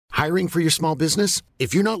Hiring for your small business?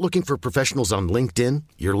 If you're not looking for professionals on LinkedIn,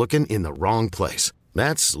 you're looking in the wrong place.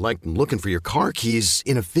 That's like looking for your car keys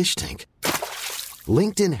in a fish tank.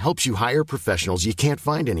 LinkedIn helps you hire professionals you can't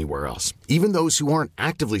find anywhere else, even those who aren't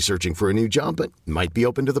actively searching for a new job but might be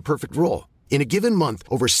open to the perfect role. In a given month,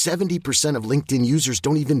 over 70% of LinkedIn users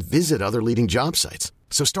don't even visit other leading job sites.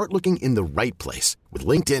 So start looking in the right place. With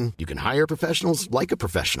LinkedIn, you can hire professionals like a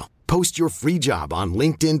professional. Post your free job on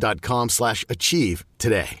linkedin.com/achieve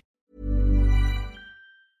today.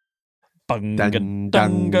 Bunga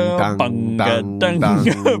dunga bunga dunga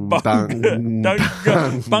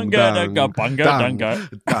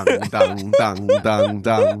bunga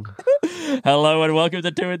dunga. Hello and welcome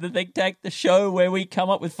to Two in the Think Tank, the show where we come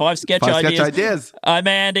up with five sketch ideas. I'm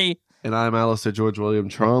Andy. And I'm Alistair George William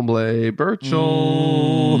Tremblay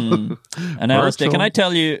Birchall. And Alistair, can I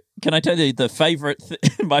tell you the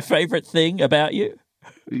my favorite thing about you?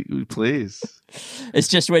 Please. It's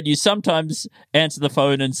just when you sometimes answer the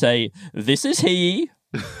phone and say, "This is he,"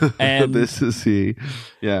 and this is he.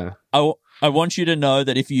 Yeah. I want you to know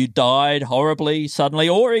that if you died horribly, suddenly,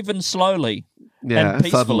 or even slowly and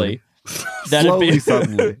peacefully,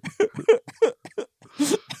 suddenly.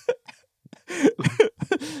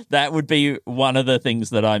 That would be one of the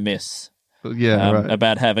things that I miss. Yeah, right.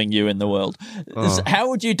 About having you in the world. How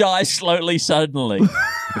would you die slowly, suddenly?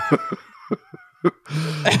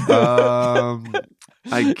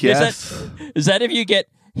 I guess. Is that if you get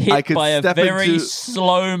hit by a very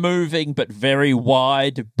slow-moving but very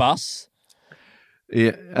wide bus?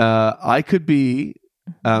 Yeah, I could be.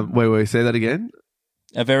 Wait, say that again.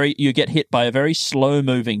 You get hit by a very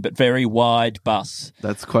slow-moving but very wide bus.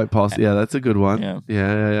 That's quite possible. Yeah, that's a good one.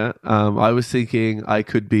 Yeah. I was thinking I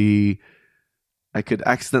could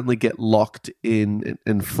accidentally get locked in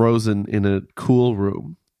and frozen in a cool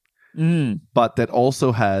room. But that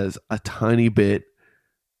also has a tiny bit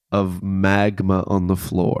of magma on the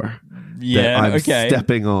floor that I'm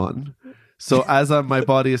stepping on. So as my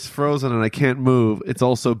body is frozen and I can't move, it's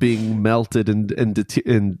also being melted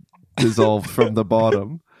and dissolved from the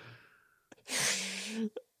bottom.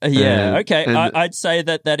 I'd say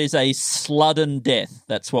that is a sudden death.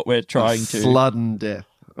 That's what we're trying to... Sudden death.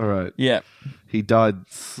 All right. Yeah. He died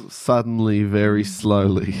suddenly, very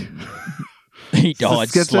slowly. He died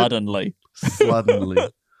suddenly. Suddenly.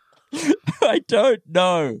 I don't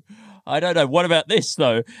know. What about this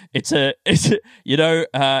though? It's in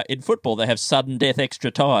football they have sudden death extra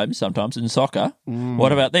time sometimes in soccer.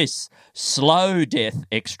 What about this? Slow death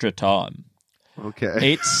extra time.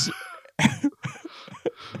 Okay. It's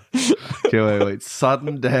Okay, wait.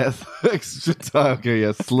 Sudden death extra time. Okay,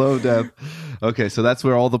 yeah, slow death. Okay, so that's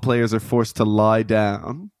where all the players are forced to lie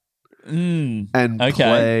down. And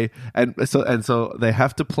play, and so they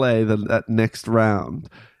have to play that next round.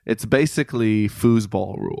 It's basically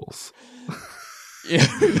foosball rules.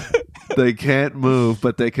 They can't move,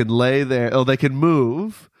 but they can lay there. Oh, they can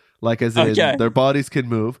move, like as in their bodies can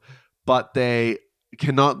move, but they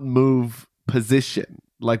cannot move position,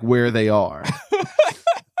 like where they are.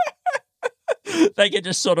 They can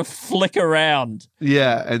just sort of flick around.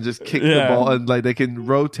 Yeah, and just kick the ball. And like they can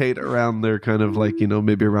rotate around their kind of like,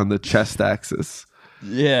 maybe around the chest axis.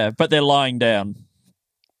 Yeah, but they're lying down.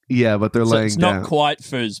 Yeah, but they're laying down. It's not quite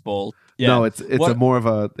foosball. Yeah. No, it's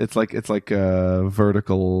like a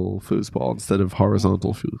vertical foosball instead of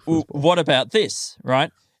horizontal foosball. What about this,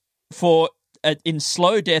 right? In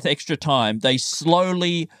slow death extra time, they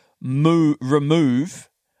slowly remove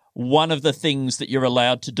one of the things that you're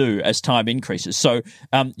allowed to do as time increases. So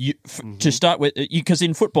to start with, because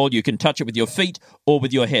in football you can touch it with your feet or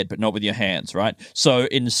with your head, but not with your hands, right? So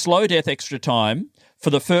in slow death extra time, for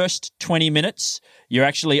the first 20 minutes, you're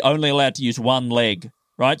actually only allowed to use one leg,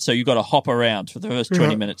 right? So you've got to hop around for the first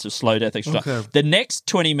 20 minutes of slow death extra time. The next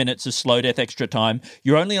 20 minutes of slow death extra time,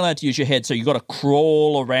 you're only allowed to use your head, so you've got to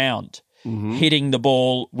crawl around. Hitting the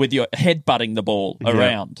ball with your head butting the ball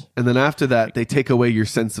around. And then after that, they take away your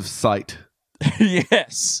sense of sight.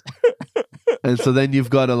 Yes. And so then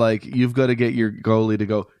you've got to get your goalie to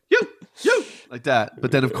go, you, like that.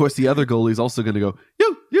 But then, of course, the other goalie is also going to go,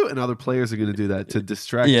 you, and other players are going to do that to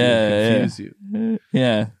distract you and confuse you.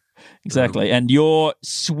 Yeah. Exactly. And you're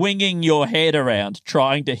swinging your head around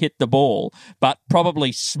trying to hit the ball, but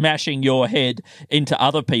probably smashing your head into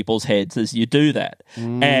other people's heads as you do that.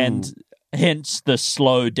 And hence the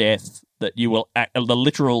slow death that you will, the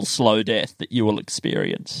literal slow death that you will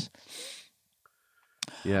experience.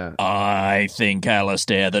 Yeah. I think,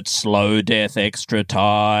 Alistair, that slow death extra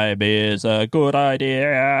time is a good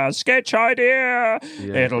idea. Sketch idea.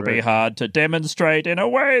 Yeah, It'll be hard to demonstrate in a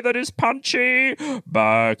way that is punchy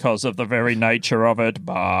because of the very nature of it,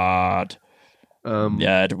 but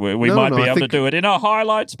Yeah, we might be able to do it in a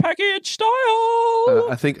highlights package style.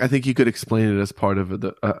 I think you could explain it as part of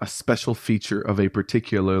a special feature of a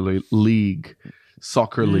particular league,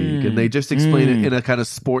 soccer league, and they just explain it in a kind of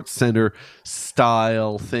Sports Center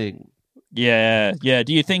style thing. Yeah.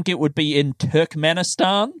 Do you think it would be in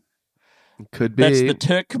Turkmenistan? Could be. That's the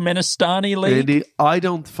Turkmenistani league. Andy, I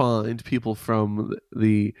don't find people from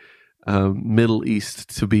the Middle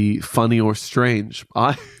East to be funny or strange.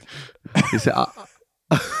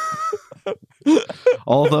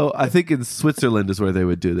 Although I think in Switzerland is where they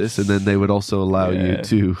would do this, and then they would also allow you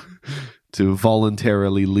to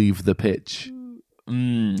voluntarily leave the pitch.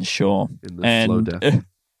 Sure. In the slow death.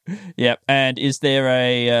 Yeah. And is there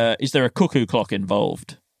a cuckoo clock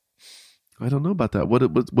involved? I don't know about that.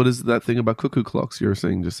 What is that thing about cuckoo clocks you were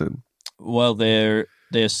saying just then? Well, they're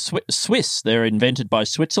Swiss. They're invented by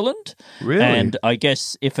Switzerland. Really? And I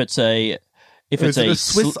guess if it's a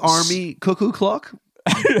Swiss Army cuckoo clock?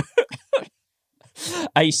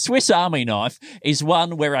 A Swiss Army knife is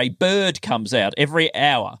one where a bird comes out every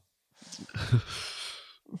hour.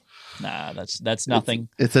 Nah, that's nothing.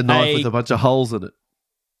 It's a knife with a bunch of holes in it.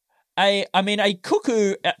 A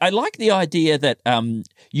cuckoo. I like the idea that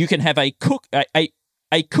you can have a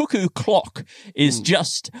cuckoo clock is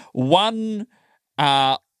just one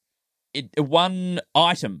item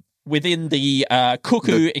within the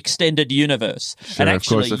cuckoo extended universe, Sure, and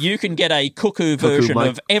actually you can get a cuckoo version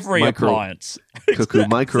of every appliance. Cuckoo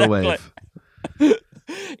microwave.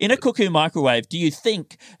 In a cuckoo microwave, do you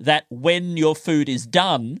think that when your food is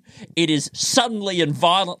done, it is suddenly and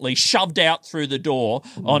violently shoved out through the door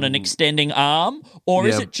on an extending arm? Or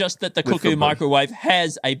is it just that the cuckoo microwave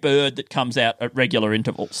has a bird that comes out at regular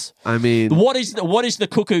intervals? I mean... What is the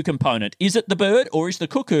cuckoo component? Is it the bird or is the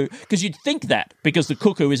cuckoo? Because you'd think that, because the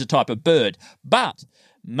cuckoo is a type of bird. But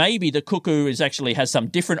maybe the cuckoo actually has some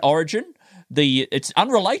different origin. It's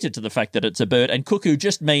unrelated to the fact that it's a bird, and cuckoo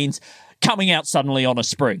just means coming out suddenly on a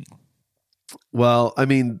spring. Well, I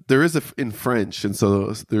mean, there is in French, and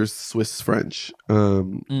so there's Swiss French.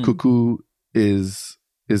 Cuckoo is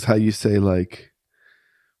how you say like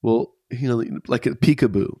a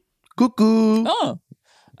peekaboo. Cuckoo. Oh.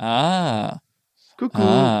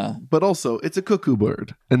 Cuckoo. But also, it's a cuckoo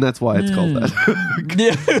bird, and that's why it's called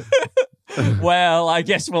that. Well, I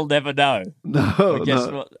guess we'll never know. No.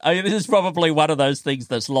 This is probably one of those things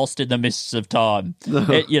that's lost in the mists of time.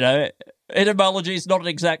 No. Etymology is not an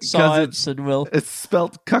exact science, it's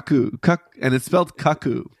spelt cuckoo, and it's spelled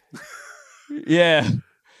cuckoo. Yeah.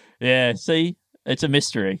 See, it's a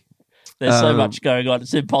mystery. There's so much going on;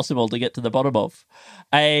 it's impossible to get to the bottom of.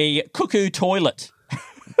 A cuckoo toilet.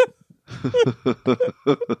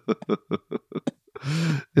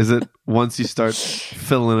 Is it once you start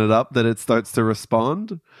filling it up that it starts to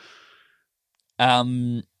respond?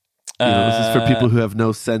 This is for people who have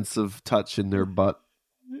no sense of touch in their butt.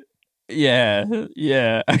 Yeah,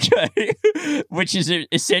 okay. Which is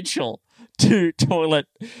essential to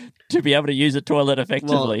be able to use a toilet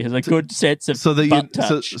effectively. Has a good sense of butt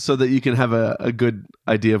touch. So that you can have a good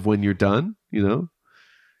idea of when you're done, You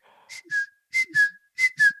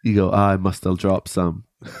go, I must have dropped some.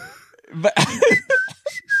 But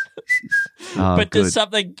does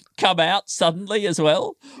something come out suddenly as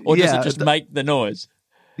well? Or does it just make the noise?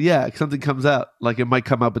 Yeah, something comes out. Like it might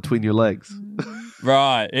come out between your legs.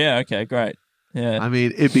 Right. Yeah, okay, great. Yeah. I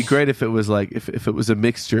mean, it'd be great if it was like, if it was a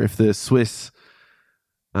mixture, if the Swiss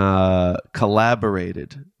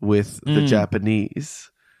collaborated with the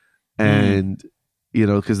Japanese and,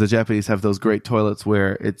 because the Japanese have those great toilets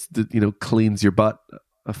where it's, cleans your butt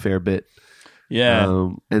a fair bit. Yeah.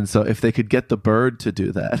 And so if they could get the bird to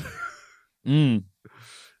do that, if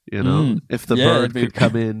the bird could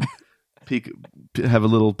come in, have a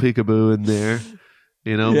little peekaboo in there,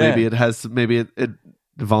 maybe it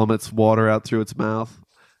vomits water out through its mouth.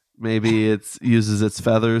 Maybe it uses its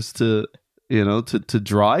feathers to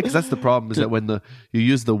dry. Because that's the problem is that when you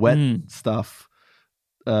use the wet stuff,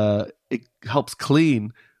 it helps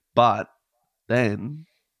clean, but then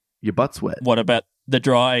your butt's wet. What about the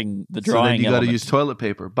drying? So then you got to use toilet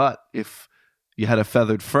paper. But if you had a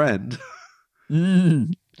feathered friend who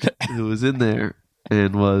was in there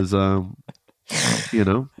and was,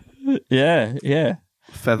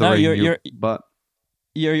 feathering your butt.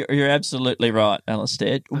 You're absolutely right,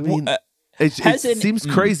 Alistair. I mean, it seems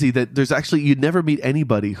crazy that there's actually, you'd never meet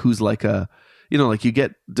anybody who's like like you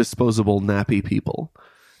get disposable nappy people,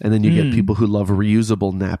 and then you get people who love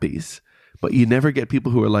reusable nappies. But you never get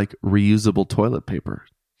people who are like reusable toilet paper.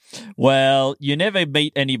 Well, you never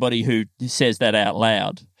meet anybody who says that out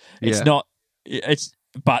loud.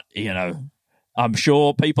 But I'm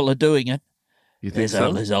sure people are doing it. You think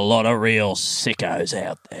so? There's a lot of real sickos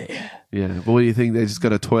out there. Yeah. But what do you think? They just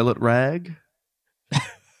got a toilet rag?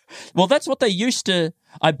 Well, that's what they used to.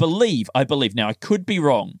 I believe. Now, I could be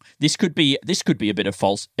wrong. This could be a bit of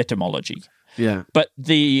false etymology. Yeah. But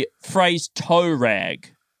the phrase "toe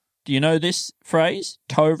rag," do you know this phrase?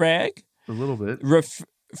 Toe rag A little bit.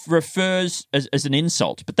 refers as an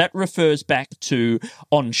insult, but that refers back to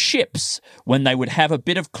on ships when they would have a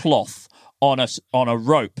bit of cloth on a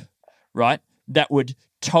rope, right? That would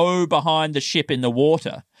tow behind the ship in the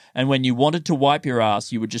water, and when you wanted to wipe your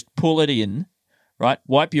ass, you would just pull it in. Right,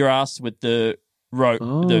 wipe your ass with the rope,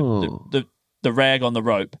 the rag on the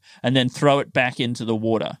rope, and then throw it back into the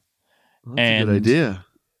water. That's a good idea.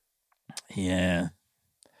 Yeah,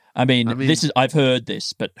 I mean, this is I've heard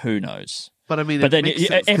this, but who knows? But I mean, but then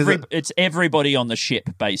it's everybody on the ship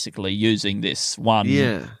basically using this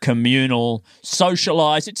one communal,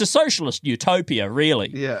 socialized. It's a socialist utopia,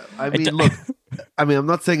 really. Yeah, I mean, look. I mean, I'm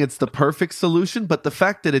not saying it's the perfect solution, but the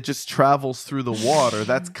fact that it just travels through the water,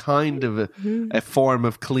 that's kind of a form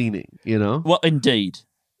of cleaning, you know? Well, indeed.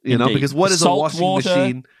 You know, because what is a Salt washing water,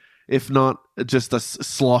 machine if not just us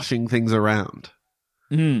sloshing things around?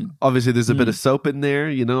 Obviously, there's a bit of soap in there,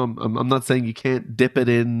 you know? I'm not saying you can't dip it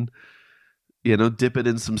in, you know, dip it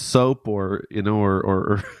in some soap or, you know,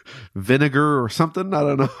 or vinegar or something. I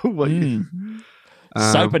don't know. What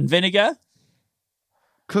soap and vinegar?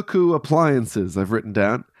 Cuckoo appliances I've written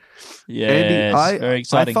down. Yeah, very I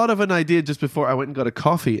exciting. thought of an idea just before I went and got a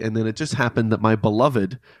coffee, and then it just happened that my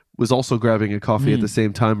beloved was also grabbing a coffee at the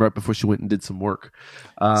same time right before she went and did some work.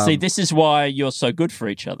 See, this is why you're so good for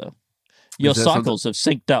each other. Your cycles have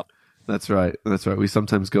synced up. That's right. We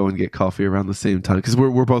sometimes go and get coffee around the same time because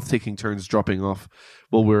we're both taking turns dropping off.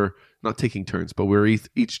 Well, we're not taking turns, but we're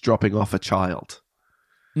each dropping off a child.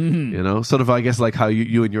 You know, sort of, I guess, like how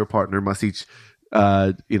you and your partner must each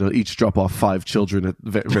drop off 5 children at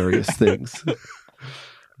various things.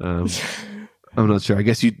 I'm not sure. I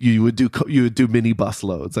guess you would do mini bus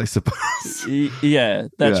loads, I suppose. Yeah,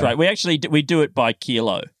 that's right. We do it by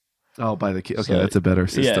kilo. Oh, by the kilo. Okay, that's a better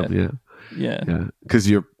system. Yeah. Because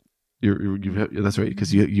that's right.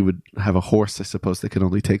 Because you would have a horse, I suppose, that can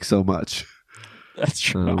only take so much.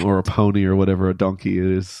 That's right. Or a pony or whatever a donkey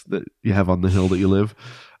is that you have on the hill that you live.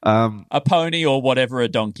 A pony or whatever a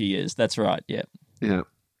donkey is. That's right. Yeah. Yeah.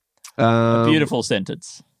 A beautiful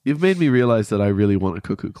sentence. You've made me realize that I really want a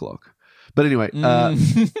cuckoo clock. But anyway,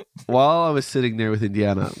 while I was sitting there with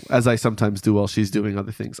Indiana, as I sometimes do while she's doing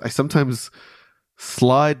other things, I sometimes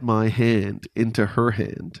slide my hand into her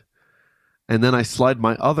hand, and then I slide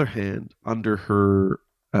my other hand under her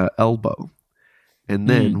elbow. And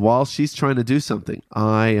then while she's trying to do something,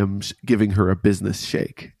 I am giving her a business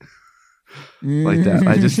shake. Like that.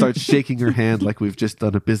 I just start shaking her hand like we've just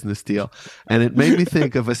done a business deal. And it made me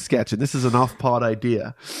think of a sketch, and this is an off-pod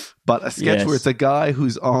idea, but a sketch where it's a guy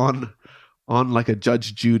who's on like a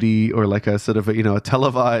Judge Judy or like a sort of a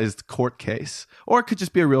televised court case, or it could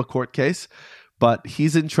just be a real court case, but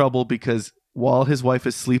he's in trouble because while his wife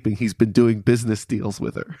is sleeping, he's been doing business deals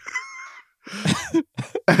with her.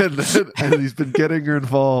 and he's been getting her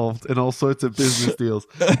involved in all sorts of business deals,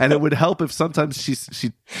 and it would help if sometimes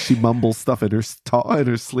she mumbles stuff in her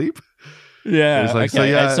sleep. Yeah, like,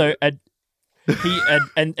 okay.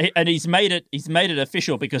 And he's made it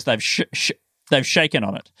official because they've shaken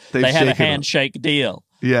on it. They have a handshake deal.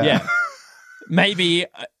 Yeah. Maybe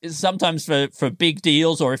sometimes for big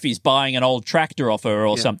deals, or if he's buying an old tractor off her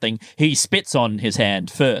or something, he spits on his hand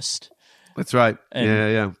first. That's right.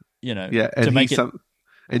 And, and to make it.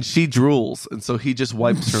 And she drools, and so he just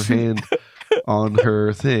wipes her hand on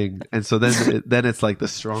her thing, and so then it's like the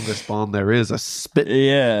strongest bond there is, a spit.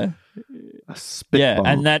 Yeah, a spit bond.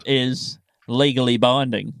 And that is legally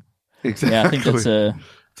binding. Exactly. Yeah, I think it's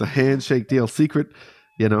a handshake deal, secret,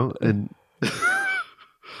 and.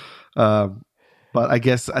 But I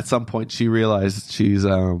guess at some point she realized she's,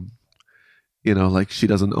 like she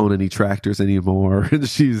doesn't own any tractors anymore, and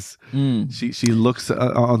she looks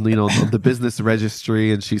on the business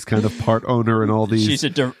registry, and she's kind of part owner in all these. She's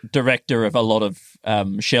a director of a lot of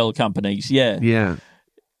shell companies. Yeah,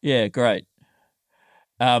 great.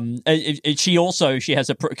 She has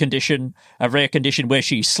a rare condition where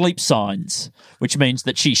she sleep signs, which means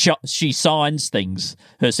that she signs things,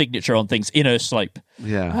 her signature on things in her sleep.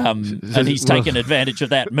 Yeah, and he's taken advantage of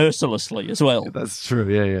that mercilessly as well. That's true.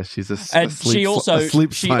 Yeah. She's a sleep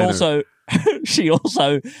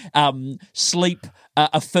sleep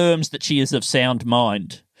affirms that she is of sound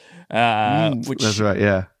mind. Which that's right.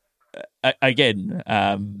 Yeah. Again,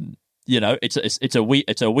 it's a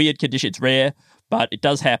weird condition. It's rare, but it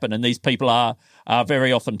does happen, and these people are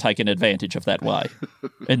very often taken advantage of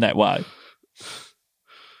in that way.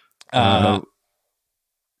 I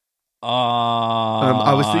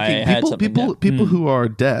was thinking people who are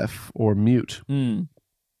deaf or mute. Mm.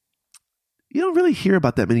 You don't really hear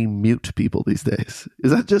about that many mute people these days.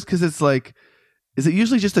 Is that just because it's like, is it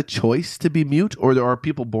usually just a choice to be mute, or there are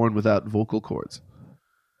people born without vocal cords?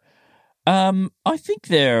 I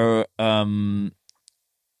think I'm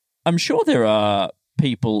sure there are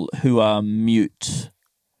people who are mute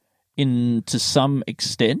to some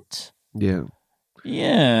extent. Yeah.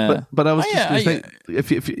 Yeah. But I was just going to say,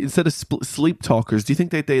 if instead of sleep talkers, do you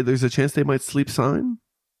think there's a chance they might sleep sign?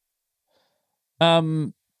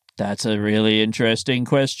 That's a really interesting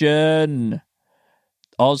question.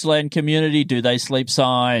 Auslan community, do they sleep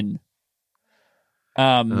sign?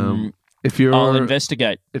 If you're, I'll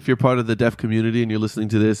investigate. If you're part of the deaf community and you're listening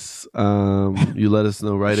to this, you let us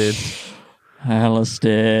know right in.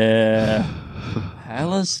 Alistair.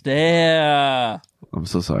 I'm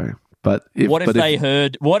so sorry. But what if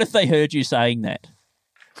they heard you saying that?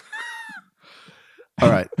 All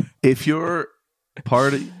right. If you're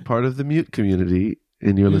part of the mute community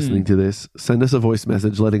and you're listening to this, send us a voice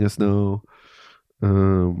message letting us know,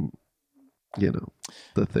 the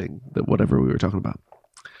thing, that whatever we were talking about.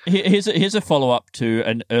 Here's a follow-up to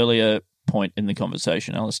an earlier point in the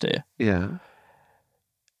conversation, Alistair. Yeah.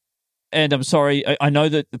 And I'm sorry, I know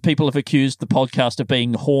that the people have accused the podcast of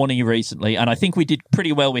being horny recently, and I think we did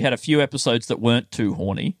pretty well. We had a few episodes that weren't too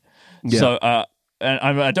horny. Yeah. So and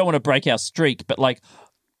I don't want to break our streak, but like,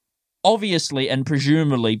 obviously and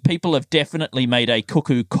presumably, people have definitely made a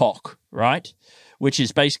cuckoo cock, right? Which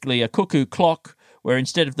is basically a cuckoo clock where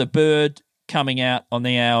instead of the bird coming out on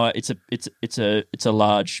the hour, it's a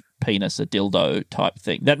large penis, a dildo type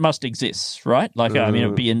thing. That must exist, right? Like, I mean, it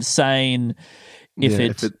would be insane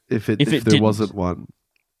if there wasn't one.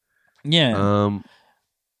 Yeah.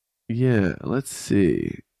 Yeah, let's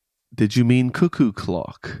see. Did you mean cuckoo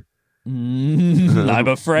clock? I'm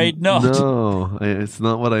afraid not. No, it's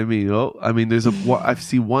not what I mean. Oh, I mean, I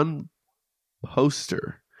see one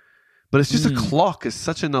poster, but it's just a clock. It's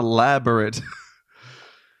such an elaborate,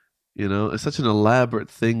 it's such an elaborate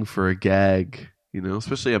thing for a gag,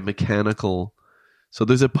 especially a mechanical. So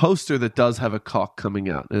there's a poster that does have a cock coming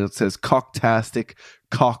out, and it says "Cocktastic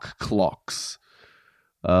Cock Clocks."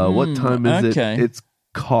 What time is it? It's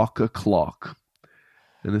cock-a-clock.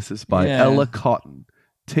 And this is by Ella Cotton.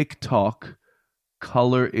 TikTok,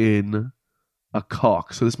 color in a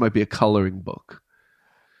cock. So this might be a coloring book.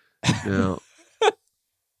 Now,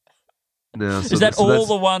 is that all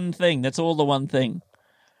the one thing? That's all the one thing.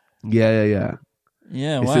 Yeah.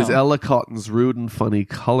 Yeah, It says Ella Cotton's Rude and Funny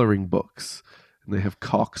Coloring Books. And they have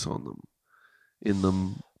cocks on them. In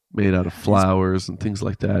them, made out of flowers and things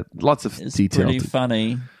like that. Lots of detail. Pretty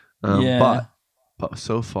funny. But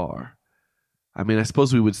so far, I mean, I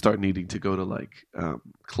suppose we would start needing to go to like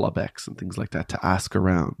Club X and things like that to ask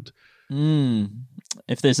around.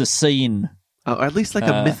 If there's a scene. Or at least like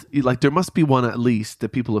a myth. Like there must be one at least that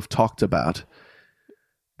people have talked about.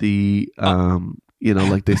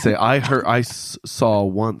 Like they say, I heard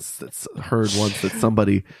once that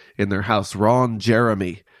somebody in their house, Ron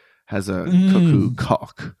Jeremy, has a cuckoo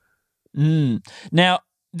cock. Now,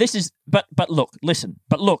 this is, but look.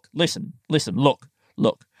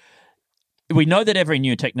 We know that every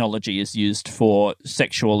new technology is used for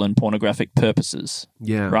sexual and pornographic purposes.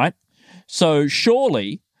 Yeah. Right? So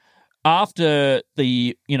surely after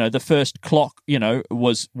the first clock,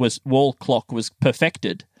 wall clock was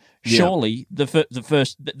perfected, surely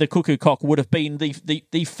the cuckoo cock would have been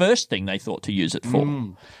the first thing they thought to use it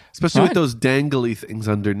for. Especially with those dangly things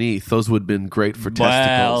underneath. Those would have been great for testicles.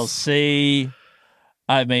 Well, see,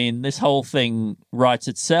 I mean, this whole thing writes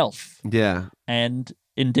itself. Yeah. And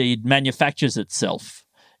indeed manufactures itself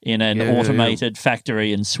in an automated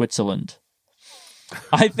factory in Switzerland.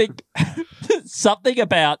 I think something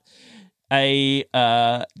about the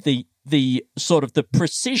sort of the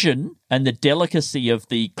precision and the delicacy of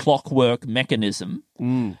the clockwork mechanism,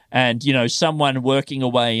 and someone working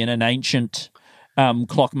away in an ancient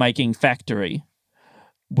clock-making factory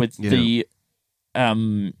with the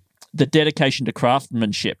dedication to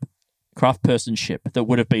craftspersonship that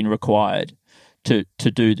would have been required to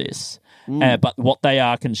do this. But what they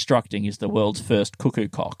are constructing is the world's first cuckoo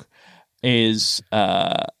cock is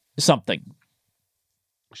something.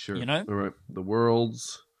 Sure. All right. The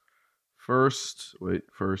world's first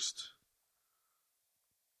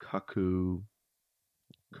cuckoo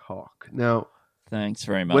cock. Now, thanks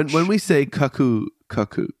very much. When we say cuckoo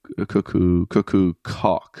cock,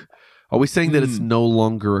 are we saying that it's no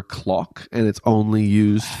longer a clock and it's only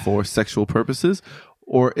used for sexual purposes?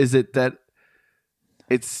 Or is it that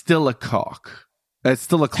it's still a cock, It's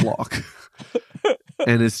still a clock.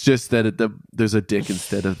 And it's just that there's a dick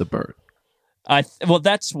instead of the bird. Well,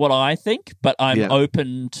 that's what I think, but I'm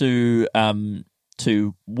open to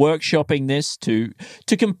workshopping this, to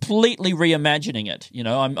completely reimagining it. You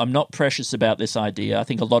know, I'm not precious about this idea. I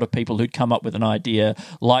think a lot of people who'd come up with an idea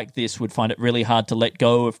like this would find it really hard to let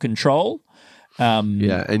go of control. And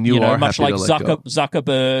you are much happy like to let go.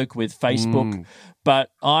 Zuckerberg with Facebook.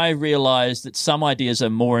 But I realize that some ideas are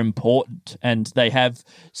more important, and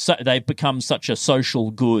they've become such a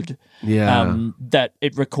social good that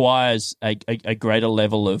it requires a greater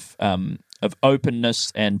level of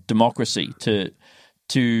openness and democracy to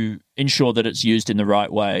ensure that it's used in the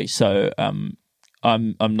right way. So I'm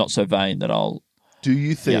not so vain that I'll. Do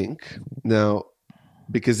you think now?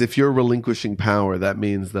 Because if you're relinquishing power, that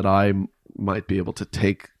means that I might be able to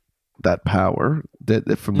take that power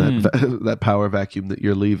from that power vacuum that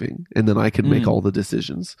you're leaving, and then I can make all the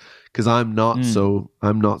decisions, because I'm not so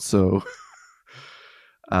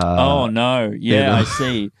oh no, I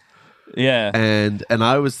see. And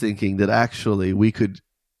I was thinking that actually we could,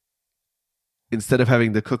 instead of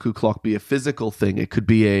having the cuckoo clock be a physical thing, it could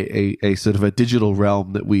be a sort of a digital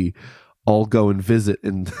realm that we all go and visit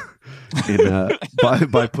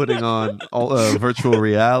by putting on virtual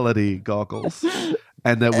reality goggles,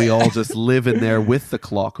 and that we all just live in there with the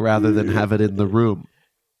clock rather than have it in the room.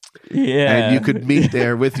 Yeah. And you could meet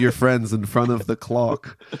there with your friends in front of the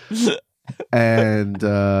clock. And,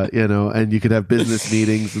 and you could have business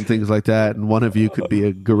meetings and things like that. And one of you could be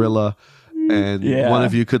a gorilla, and one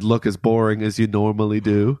of you could look as boring as you normally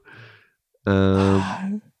do.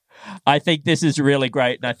 I think this is really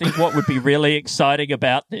great. And I think what would be really exciting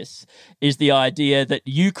about this is the idea that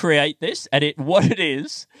you create this, and what it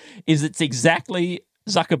is it's exactly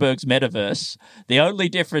Zuckerberg's metaverse. The only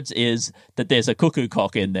difference is that there's a cuckoo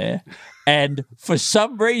clock in there. And for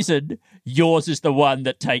some reason, yours is the one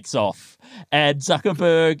that takes off. And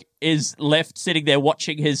Zuckerberg is left sitting there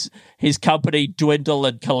watching his company dwindle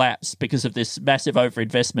and collapse because of this massive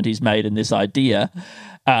overinvestment he's made in this idea,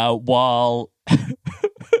 while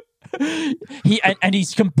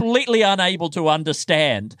he's completely unable to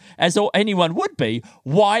understand, as anyone would be,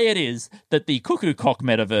 why it is that the cuckoo clock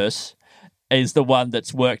metaverse is the one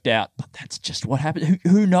that's worked out. But that's just what happened.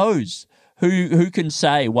 Who knows? Who can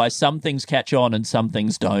say why some things catch on and some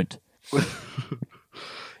things don't?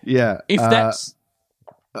 Yeah. If that's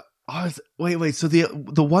wait. So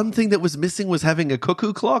the one thing that was missing was having a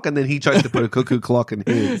cuckoo clock, and then he tries to put a cuckoo clock in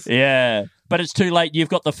his. Yeah, but it's too late. You've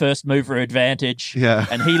got the first mover advantage. Yeah,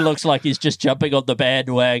 and he looks like he's just jumping on the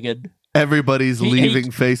bandwagon. Everybody's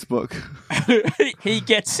leaving Facebook. He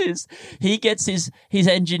gets his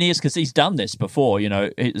engineers, because he's done this before. You know,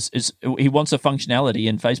 he wants a functionality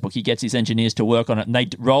in Facebook. He gets his engineers to work on it, and they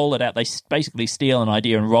roll it out. They basically steal an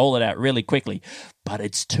idea and roll it out really quickly. But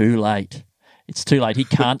it's too late. It's too late. He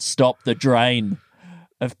can't stop the drain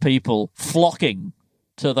of people flocking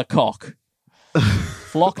to the cock.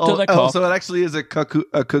 Flock to the cock. So it actually is a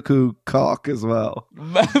cuckoo cock as well.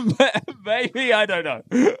 Maybe, I don't know.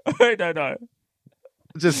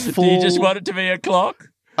 Just full... Do you just want it to be a clock?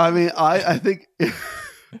 I mean, I think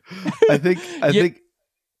I think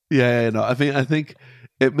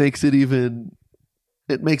it makes it even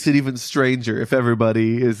stranger if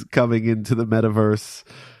everybody is coming into the metaverse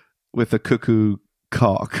with a cuckoo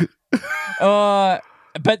cock. But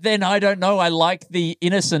then I don't know. I like the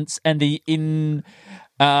innocence and the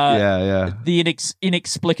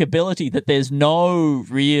inexplicability that there's no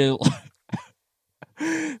real.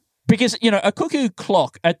 Because, you know, a cuckoo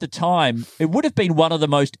clock at the time, it would have been one of the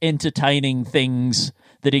most entertaining things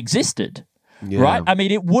that existed. Yeah. Right? I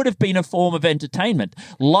mean, it would have been a form of entertainment,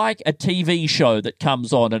 like a TV show that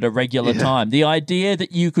comes on at a regular time. The idea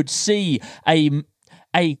that you could see a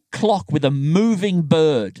clock with a moving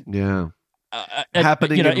bird. Yeah.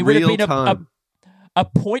 Happening in real time.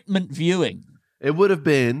 Appointment viewing. It would have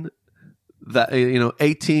been that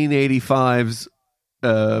 1885's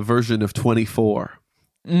version of 24.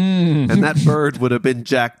 And that bird would have been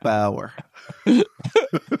Jack Bauer.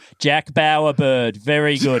 Jack Bauer bird.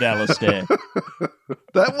 Very good, Alistair.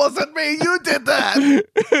 That wasn't me. You did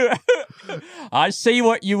that. I see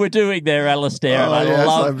what you were doing there, Alistair, and I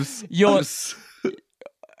love your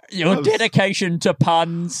dedication to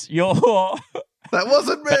puns. That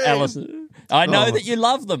wasn't me. Alistair, I know that you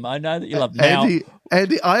love them. Andy,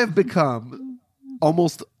 I have become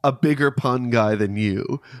almost a bigger pun guy than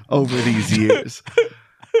you over these years.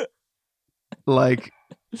 Like,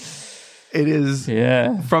 it is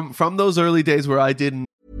from those early days where I didn't.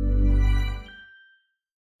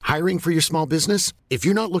 Hiring for your small business? If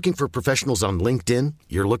you're not looking for professionals on LinkedIn,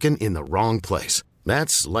 you're looking in the wrong place.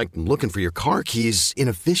 That's like looking for your car keys in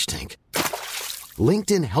a fish tank.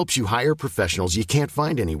 LinkedIn helps you hire professionals you can't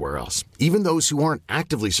find anywhere else, even those who aren't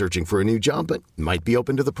actively searching for a new job but might be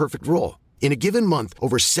open to the perfect role. In a given month,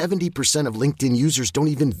 over 70% of LinkedIn users don't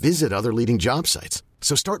even visit other leading job sites.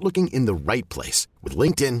 So start looking in the right place. With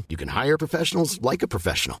LinkedIn, you can hire professionals like a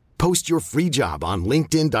professional. Post your free job on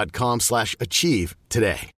linkedin.com/achieve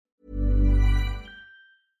today.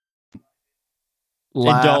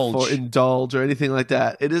 Laugh or indulge or anything like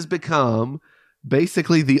that. It has become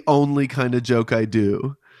basically the only kind of joke I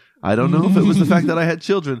do. I don't know if it was the fact that I had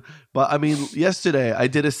children, but I mean, yesterday I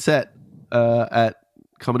did a set at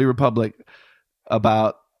Comedy Republic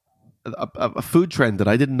about a food trend that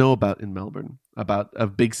I didn't know about in Melbourne, about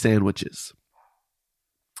big sandwiches.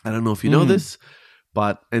 I don't know if you know this,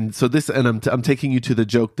 but I'm taking you to the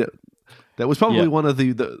joke that was probably one of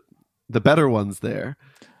the better ones there.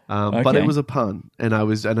 But it was a pun, and I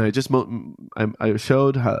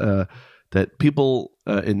showed how, that people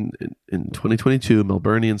in 2022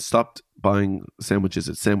 Melburnians stopped buying sandwiches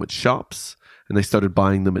at sandwich shops, and they started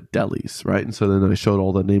buying them at delis, right? And so then I showed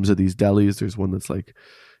all the names of these delis. There's one that's like,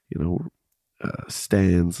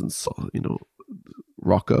 Stan's and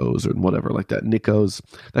Rocco's or whatever like that, Nico's,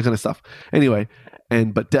 that kind of stuff. Anyway,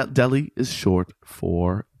 but deli is short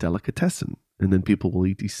for delicatessen, and then people will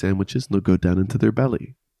eat these sandwiches and they'll go down into their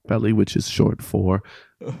belly, which is short for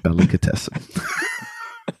delicatessen.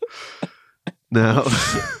 Now,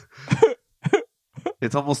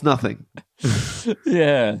 it's almost nothing.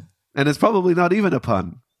 Yeah. And it's probably not even a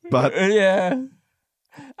pun, but yeah,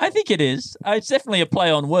 I think it is. It's definitely a play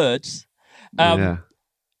on words. Now,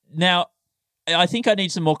 I think I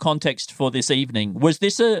need some more context for this evening. Was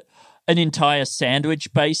this an entire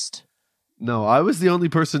sandwich-based? No, I was the only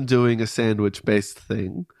person doing a sandwich-based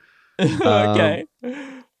thing. Okay.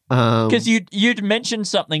 Because you'd mentioned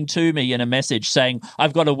something to me in a message saying,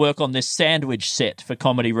 I've got to work on this sandwich set for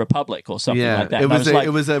Comedy Republic or something like that.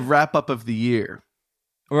 It was a wrap-up of the year.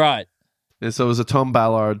 Right. And so it was a Tom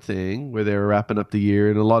Ballard thing where they were wrapping up the year,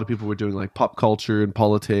 and a lot of people were doing like pop culture and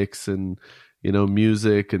politics and,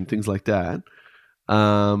 music and things like that.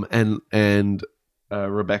 And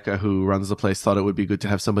Rebecca, who runs the place, thought it would be good to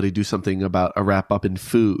have somebody do something about a wrap-up in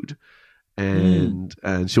food. And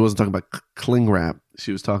she wasn't talking about cling wrap.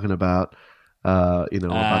 She was talking about, about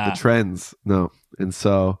the trends. No. And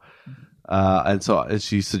so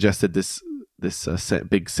she suggested this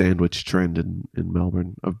big sandwich trend in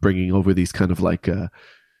Melbourne of bringing over these kind of like,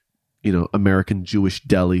 American Jewish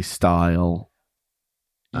deli style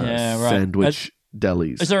sandwich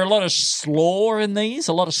delis. Is there a lot of slaw in these?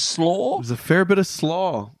 A lot of slaw? There's a fair bit of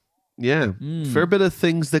slaw. Yeah. Fair bit of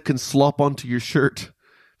things that can slop onto your shirt.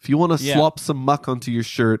 If you want to slop some muck onto your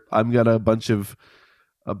shirt, I've got a bunch of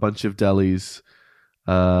delis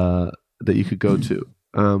that you could go to.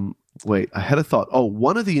 Wait, I had a thought. Oh,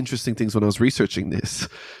 one of the interesting things when I was researching this,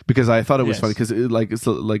 because I thought it was funny, because it's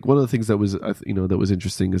like one of the things that was that was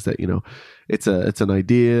interesting is that it's an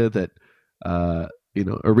idea that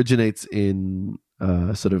originates in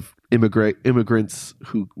sort of immigrants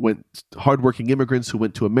who hardworking immigrants who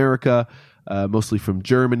went to America. Mostly from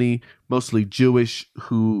Germany, mostly Jewish,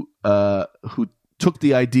 who took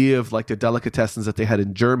the idea of like the delicatessens that they had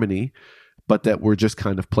in Germany, but that were just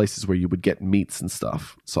kind of places where you would get meats and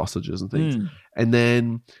stuff, sausages and things, and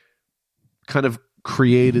then kind of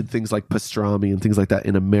created things like pastrami and things like that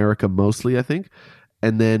in America mostly, I think,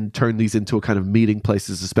 and then turned these into a kind of meeting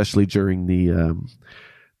places, especially during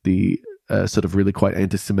the sort of really quite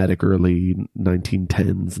anti-Semitic early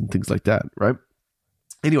 1910s and things like that, right?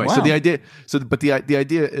 Anyway, so the idea, the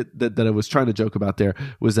idea that I was trying to joke about there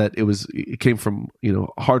was that it came from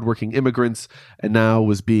hardworking immigrants, and now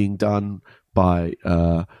was being done by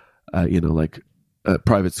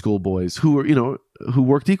private school boys who were who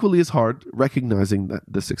worked equally as hard, recognizing that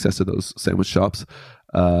the success of those sandwich shops,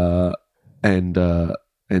 and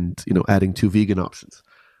adding 2 vegan options.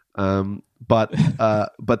 But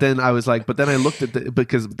then I was like, then I looked at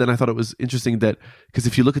because then I thought it was interesting that, because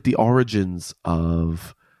if you look at the origins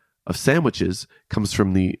of sandwiches, comes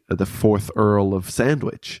from the 4th Earl of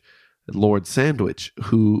Sandwich, Lord Sandwich,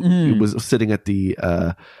 who was sitting at the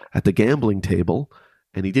gambling table,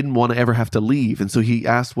 and he didn't want to ever have to leave, and so he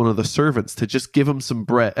asked one of the servants to just give him some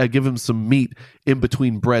bread, give him some meat in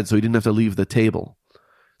between bread, so he didn't have to leave the table,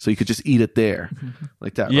 so he could just eat it there,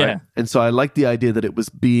 like that, right? And so I like the idea that it's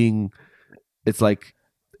being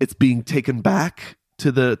taken back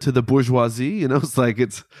to the bourgeoisie. It's like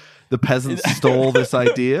the peasants stole this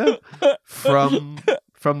idea from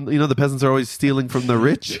the peasants are always stealing from the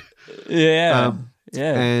rich. But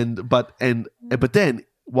then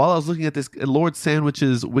while I was looking at this Lord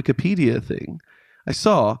Sandwich's Wikipedia thing, I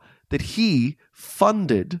saw that he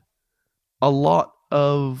funded a lot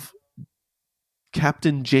of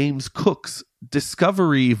Captain James Cook's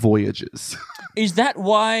discovery voyages. Is that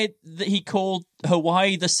why he called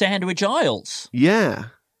Hawaii the Sandwich Isles? Yeah.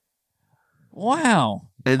 Wow.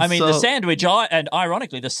 And I mean, the Sandwich and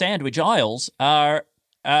ironically, the Sandwich Isles are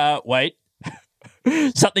wait,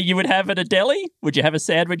 something you would have at a deli? Would you have a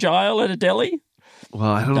sandwich aisle at a deli?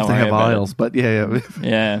 Well, I don't know if they have aisles, but yeah.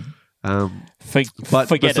 Yeah.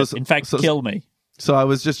 Forget it. In fact, kill me. So I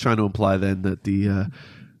was just trying to imply then that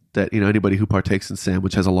that anybody who partakes in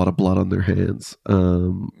sandwich has a lot of blood on their hands,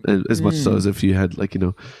 as much so as if you had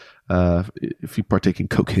if you partake in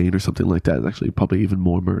cocaine or something like that, it's actually probably even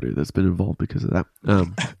more murder that's been involved because of that.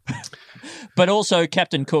 But also,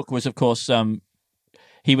 Captain Cook was, of course,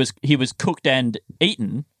 he was cooked and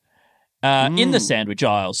eaten in the sandwich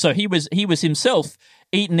aisle. So he was himself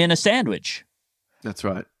eaten in a sandwich. That's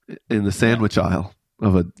right, in the sandwich aisle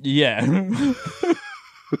of a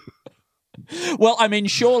Well, I mean,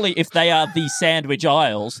 surely if they are the sandwich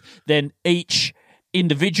aisles, then each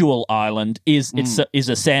individual island is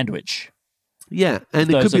a sandwich. Yeah, and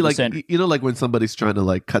it could be like like when somebody's trying to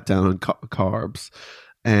like cut down on carbs,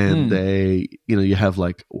 and they you have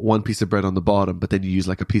like one piece of bread on the bottom, but then you use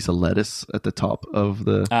like a piece of lettuce at the top of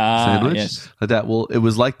the sandwich. Yes. Like that. Well, it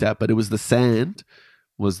was like that, but it was the sand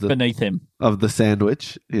was the beneath him of the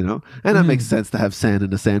sandwich, and that makes sense to have sand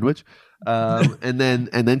in a sandwich. And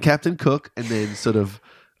then Captain Cook, and then sort of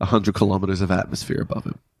 100 kilometers of atmosphere above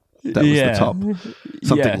him. That was the top.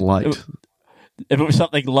 Something light. If it was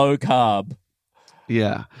something low carb.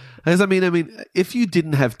 Yeah. As I mean, if you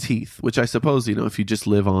didn't have teeth, which I suppose, if you just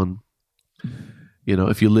live on,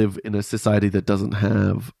 if you live in a society that doesn't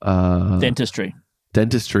have dentistry,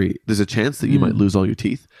 there's a chance that you might lose all your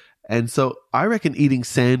teeth. And so I reckon eating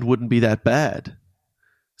sand wouldn't be that bad.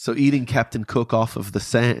 So eating Captain Cook off of the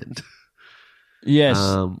sand, yes,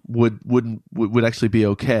 would actually be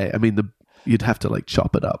okay. I mean, you'd have to like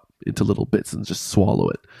chop it up into little bits and just swallow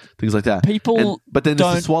it, things like that. But then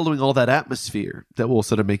there's the swallowing all that atmosphere that will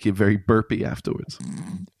sort of make you very burpy afterwards.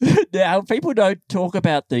 Now, people don't talk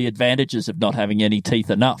about the advantages of not having any teeth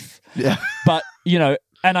enough. Yeah, but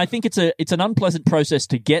and I think it's an unpleasant process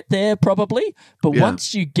to get there, probably. But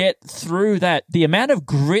once you get through that, the amount of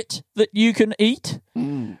grit that you can eat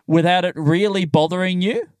without it really bothering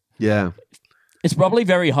you, it's probably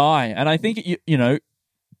very high. And I think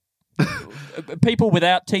people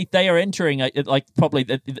without teeth, they are entering probably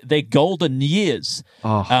their golden years.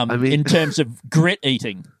 In terms of grit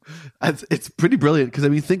eating, it's pretty brilliant because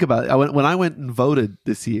think about it. When I went and voted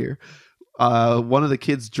this year. One of the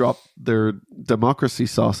kids dropped their democracy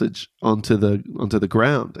sausage onto the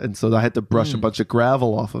ground, and so I had to brush a bunch of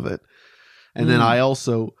gravel off of it. And then I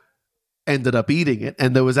also ended up eating it,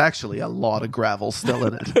 and there was actually a lot of gravel still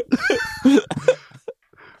in it.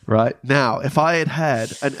 Right now, if I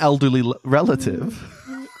had an elderly relative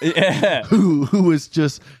who was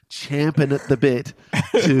just champing at the bit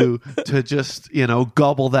to just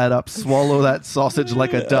gobble that up, swallow that sausage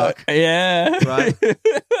like a duck, right?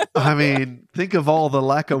 I mean, think of all the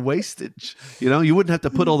lack of wastage. You wouldn't have to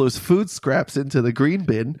put all those food scraps into the green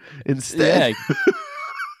bin. Instead,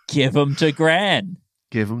 give them to Gran.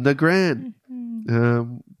 Give them to Gran.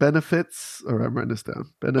 Benefits, or I'm writing this down.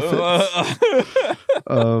 Benefits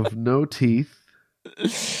of no teeth.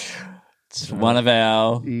 It's one of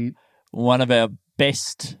our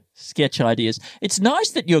best sketch ideas. It's nice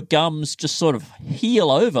that your gums just sort of heal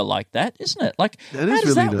over like that, isn't it? Like, how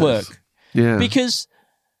does that work? Yeah, because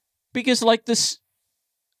like this.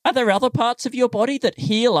 Are there other parts of your body that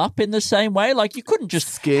heal up in the same way? Like, you couldn't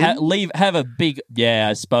just have a big. Yeah,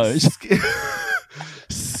 I suppose.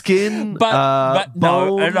 Skin, but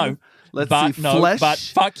bone, no. Let's see, flesh. But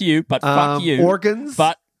fuck you. Organs.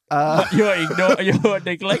 But you're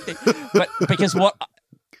neglecting. But because what?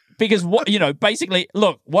 Basically,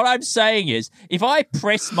 look. What I'm saying is, if I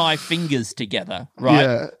press my fingers together,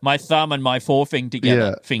 right, my thumb and my forefinger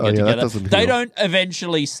together, together, they don't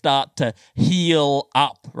eventually start to heal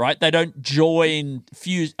up, right? They don't join,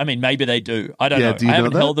 fuse. I mean, maybe they do. I don't know. I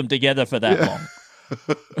haven't held them together for that long.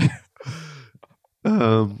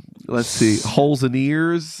 Let's see. Holes in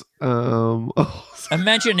ears.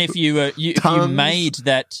 Imagine if you made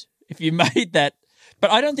that. But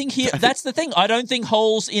I don't think that's the thing. I don't think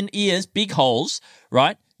holes in ears, big holes,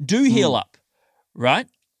 right, do heal up, right?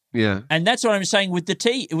 Yeah. And that's what I'm saying with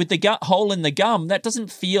the hole in the gum. That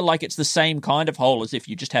doesn't feel like it's the same kind of hole as if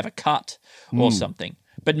you just have a cut or something.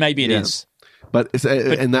 But maybe it is. But there's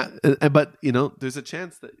a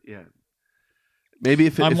chance that maybe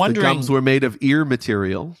if the gums were made of ear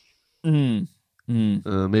material,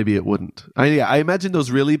 maybe it wouldn't. I imagine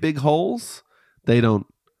those really big holes, they don't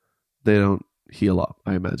heal up.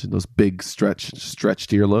 I imagine those big stretched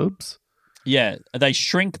earlobes. Yeah, they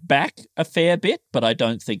shrink back a fair bit, but I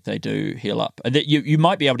don't think they do heal up. You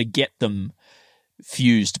might be able to get them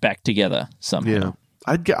fused back together somehow. Yeah,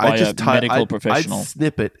 I'd just tie medical professional. I'd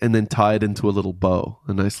snip it and then tie it into a little bow,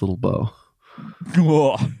 a nice little bow.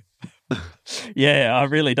 Whoa. Yeah, I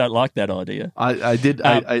really don't like that idea. I did.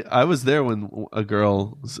 I was there when a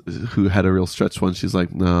girl who had a real stretched one. She's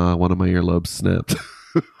like, "Nah, one of my earlobes snapped."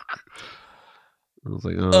 I was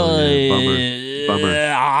like, "Oh, yeah, bummer."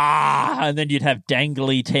 And then you'd have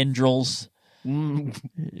dangly tendrils.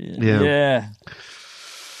 Yeah.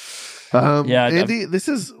 Andy, this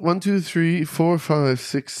is 1, 2, 3, 4, 5,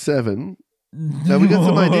 6, 7. Now we got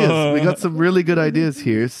some ideas. We got some really good ideas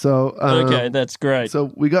here. So okay, that's great.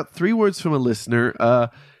 So we got 3 words from a listener.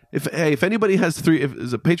 If anybody has 3, if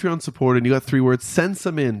is a Patreon supporter and you got 3 words, send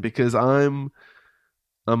some in because I'm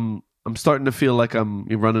starting to feel like I'm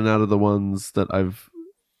running out of the ones that I've,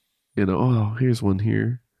 Oh, here's one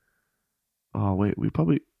here. Oh wait,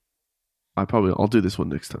 I'll do this one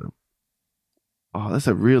next time. Oh, that's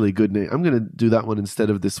a really good name. I'm going to do that one instead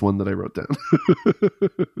of this one that I wrote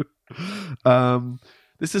down.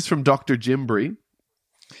 This is from Dr. Jimbry.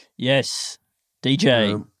 Yes,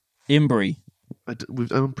 DJ Imbry.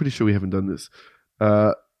 I'm pretty sure we haven't done this.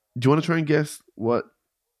 Do you want to try and guess what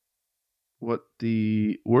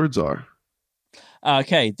the words are?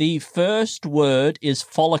 Okay, the first word is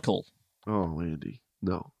follicle. Oh, Andy.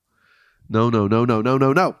 No.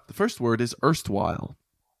 The first word is erstwhile.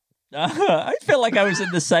 I feel like I was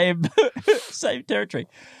in the same territory.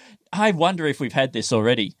 I wonder if we've had this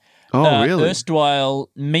already. Oh, really? Erstwhile,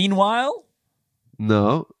 meanwhile?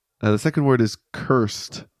 No. The second word is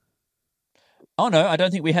cursed. Oh, no, I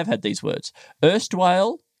don't think we have had these words.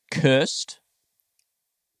 Erstwhile, cursed.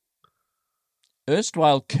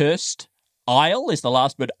 Erstwhile, cursed. Isle is the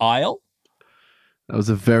last word, isle. That was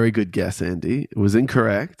a very good guess, Andy. It was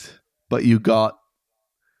incorrect, but you got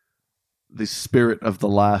the spirit of the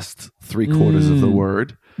last 3/4 of the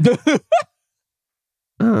word.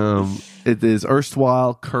 It is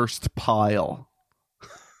erstwhile cursed pile.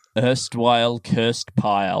 Erstwhile cursed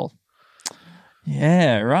pile.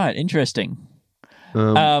 Yeah, right. Interesting.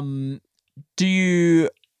 Do you...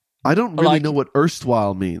 I don't really know what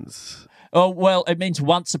erstwhile means. Oh, well, it means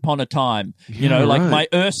once upon a time. Like my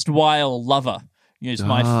erstwhile lover.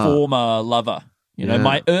 My former lover.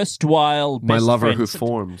 My erstwhile best my lover friend. who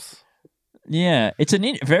forms. Yeah, it's a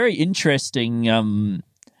very interesting word.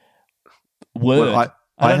 Well,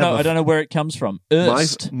 I don't know where it comes from.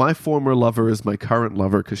 Erst. My former lover is my current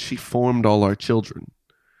lover because she formed all our children.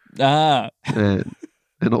 And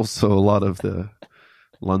also a lot of the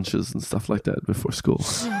lunches and stuff like that before school.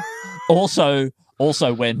 Also,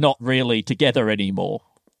 we're not really together anymore.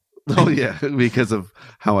 Oh yeah, because of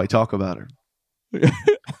how I talk about her.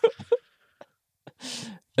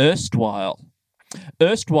 Erstwhile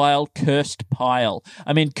cursed pile.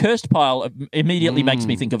 I mean, cursed pile immediately makes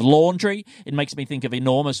me think of laundry. It makes me think of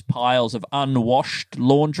enormous piles of unwashed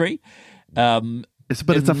laundry. It's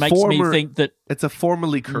a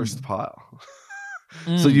formerly cursed pile.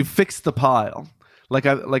 So you fix the pile. I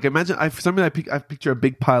picture a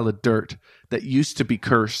big pile of dirt that used to be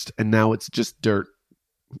cursed and now it's just dirt.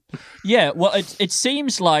 Yeah, well, it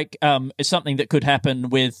seems like it's something that could happen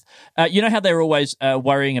with, how they're always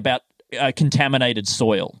worrying about contaminated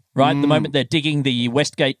soil, right? The moment they're digging the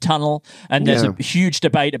Westgate Tunnel, and there's a huge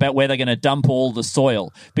debate about where they're going to dump all the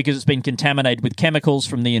soil because it's been contaminated with chemicals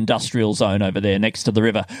from the industrial zone over there next to the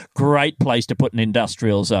river. Great place to put an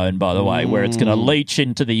industrial zone, by the way, where it's going to leach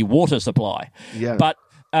into the water supply. Yeah. But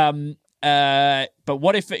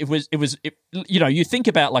what if it was you think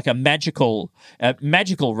about like a magical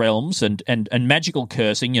realms and magical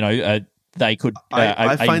cursing, they could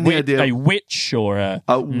I find the idea a witch or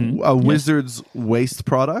a wizard's waste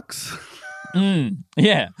products.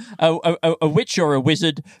 Yeah, a witch or a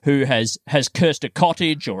wizard who has cursed a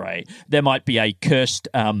cottage, or there might be a cursed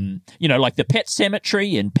like the Pet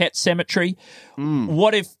Cemetery in Pet Cemetery.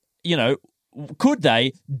 What if could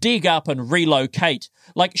they dig up and relocate?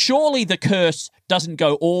 Like, surely the curse doesn't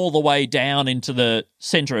go all the way down into the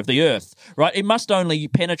center of the earth, right? It must only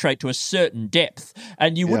penetrate to a certain depth,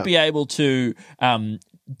 and you would be able to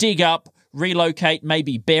dig up, relocate,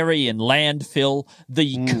 maybe bury and landfill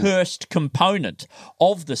the cursed component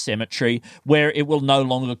of the cemetery where it will no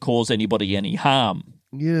longer cause anybody any harm.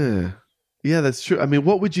 Yeah. Yeah, that's true. I mean,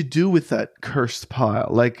 what would you do with that cursed pile?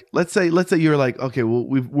 Like, let's say you're like, okay, well,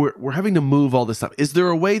 we're having to move all this stuff. Is there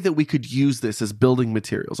a way that we could use this as building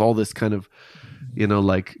materials? All this kind of,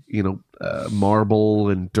 marble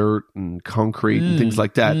and dirt and concrete and things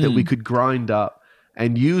like that we could grind up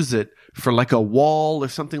and use it for like a wall or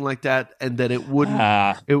something like that, and that it wouldn't.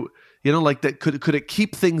 Like that. Could it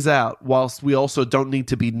keep things out whilst we also don't need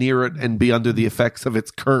to be near it and be under the effects of its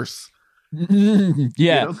curse?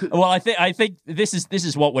 Yeah. Well, I think this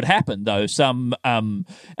is what would happen though. Some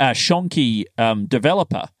shonky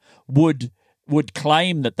developer would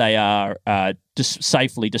claim that they are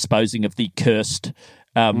safely disposing of the cursed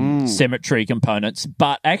cemetery components,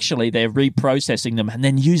 but actually they're reprocessing them and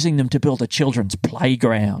then using them to build a children's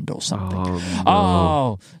playground or something.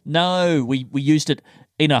 Oh no, we used it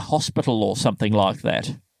in a hospital or something like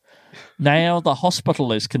that. Now the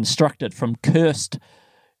hospital is constructed from cursed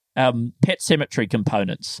pet cemetery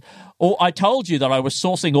components. Or I told you that I was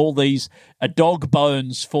sourcing all these dog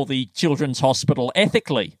bones for the children's hospital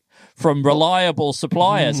ethically from reliable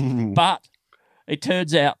suppliers, but it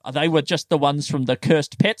turns out they were just the ones from the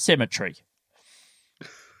cursed pet cemetery.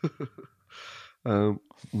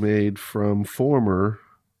 Made from former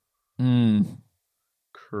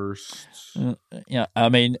cursed. Yeah, I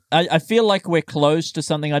mean, I feel like we're close to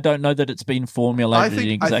something. I don't know that it's been formulated in exactly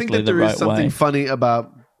the right way. I think that there is something funny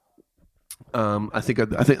about. I think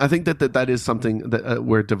that is something that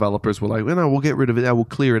where developers were like, we'll get rid of it. We'll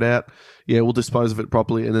clear it out. Yeah, we'll dispose of it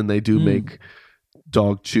properly, and then they do make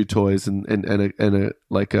dog chew toys and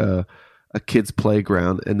a kid's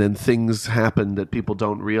playground, and then things happen that people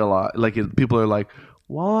don't realize. Like people are like,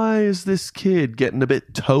 why is this kid getting a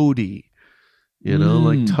bit toady?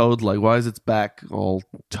 Like toad. Like why is its back all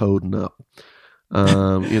toading up?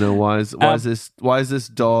 Why is this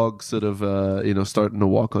dog sort of starting to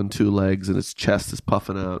walk on two legs and its chest is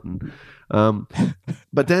puffing out? And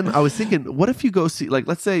but then I was thinking, what if you go see, like,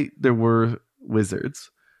 let's say there were wizards,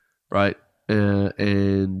 right?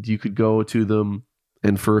 And you could go to them,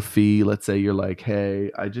 and for a fee, let's say you're like,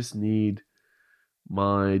 hey, I just need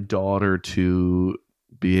my daughter to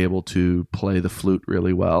be able to play the flute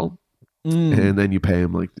really well. And then you pay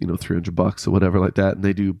them like, $300 or whatever like that. And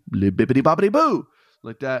they do bibbity bobbity boo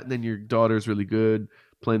like that. And then your daughter's really good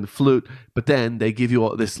playing the flute. But then they give you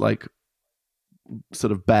all this like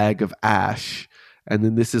sort of bag of ash. And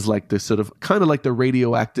then this is like the sort of kind of like the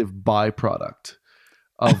radioactive byproduct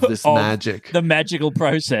of this magic. The magical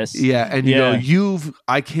process. Yeah. And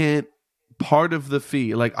I can't, part of the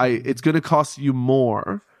fee, like it's going to cost you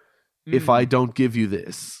more if I don't give you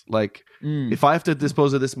this. Like, if I have to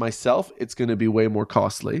dispose of this myself, it's going to be way more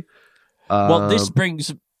costly. Well, this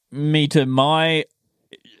brings me to my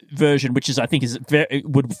version, which I think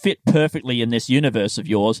would fit perfectly in this universe of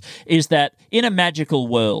yours, is that in a magical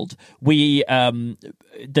world,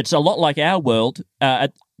 that's a lot like our world,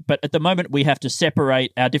 but at the moment we have to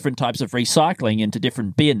separate our different types of recycling into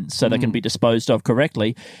different bins so they can be disposed of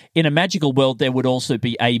correctly. In a magical world, there would also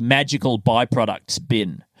be a magical byproducts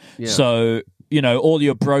bin. Yeah. So, all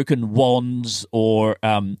your broken wands, or,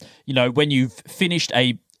 when you've finished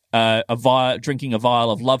drinking a vial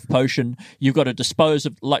of love potion, you've got to dispose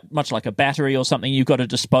of, much like a battery or something, you've got to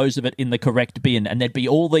dispose of it in the correct bin. And there'd be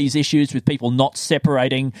all these issues with people not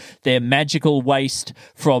separating their magical waste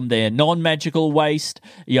from their non-magical waste.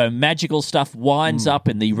 Magical stuff winds up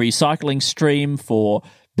in the recycling stream for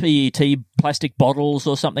PET plastic bottles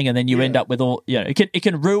or something, and then you end up with all, it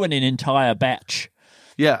can ruin an entire batch.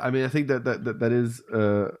 Yeah, I mean, I think that is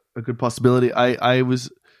a good possibility. I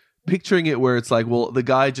was picturing it where it's like, well, the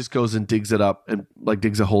guy just goes and digs it up and like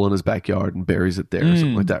digs a hole in his backyard and buries it there or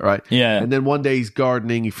something like that, right? Yeah. And then one day he's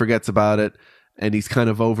gardening, he forgets about it, and he's kind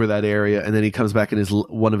of over that area, and then he comes back and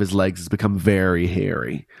one of his legs has become very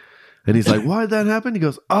hairy. And he's like, why did that happen? He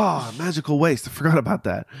goes, magical waste. I forgot about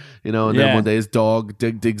that. And then one day his dog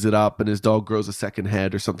digs it up, and his dog grows a second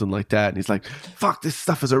head or something like that. And he's like, fuck, this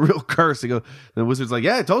stuff is a real curse. And the wizard's like,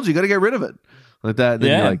 yeah, I told you got to get rid of it. Like that. And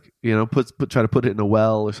then you like, try to put it in a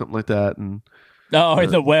well or something like that. And in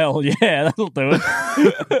the well. Yeah, that'll do it.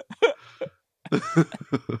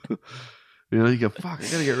 You go, fuck, I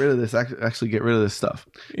got to get rid of this. Actually get rid of this stuff.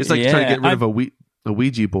 It's like trying to get rid of a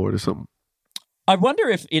Ouija board or something. I wonder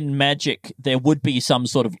if in Magic there would be some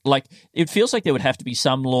sort of, like, it feels like there would have to be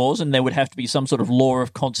some laws, and there would have to be some sort of law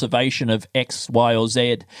of conservation of X, Y, or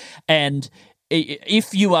Z. And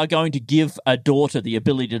if you are going to give a daughter the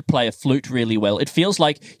ability to play a flute really well, it feels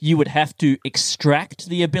like you would have to extract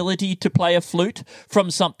the ability to play a flute from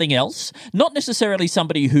something else. Not necessarily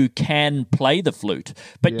somebody who can play the flute,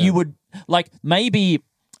 but you would, like, maybe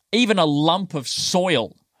even a lump of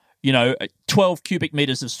soil 12 cubic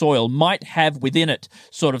meters of soil might have within it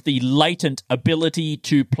sort of the latent ability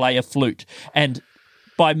to play a flute. And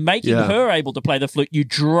by making her able to play the flute, you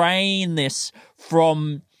drain this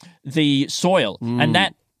from the soil. And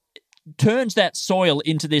that turns that soil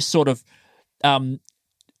into this sort of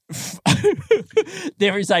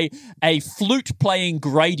there is a flute playing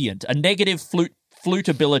gradient, a negative flute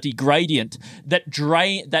ability gradient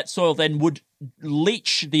that soil then would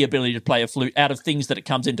leach the ability to play a flute out of things that it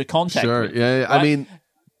comes into contact with. Yeah. Right? I mean,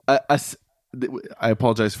 I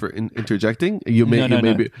apologize for interjecting. You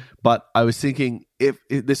may be, but I was thinking if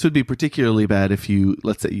this would be particularly bad if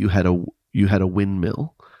let's say you had a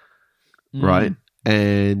windmill, right?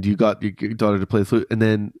 And you got your daughter to play the flute, and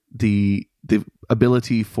then the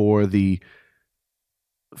ability for the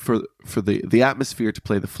atmosphere to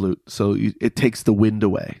play the flute, so it takes the wind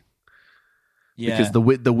away. Yeah. Because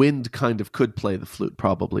the wind kind of could play the flute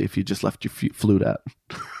probably if you just left your flute out.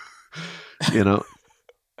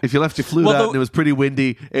 If you left your flute out and it was pretty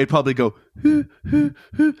windy, it'd probably go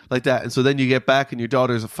like that. And so then you get back and your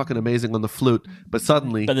daughter's fucking amazing on the flute, but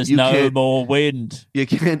suddenly there's no more wind. You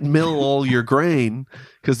can't mill all your grain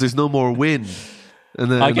because there's no more wind. And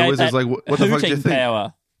then the wizard's like, "What the fuck do you think?"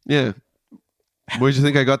 Power. Yeah, where'd you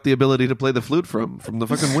think I got the ability to play the flute from? From the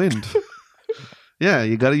fucking wind. Yeah,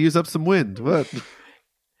 you got to use up some wind. What?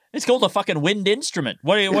 It's called a fucking wind instrument.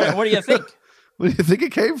 What do you think? Where do you think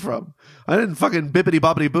it came from? I didn't fucking bippity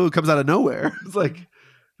boppity boo. It comes out of nowhere. It's like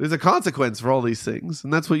there's a consequence for all these things,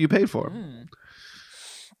 and that's what you paid for.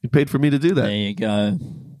 You paid for me to do that. There you go.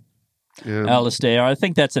 Yeah. Alistair, I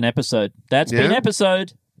think that's an episode. That's been an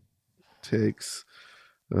episode. Takes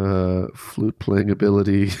flute playing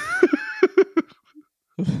ability.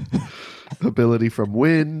 Ability from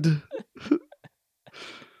wind.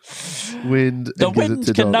 The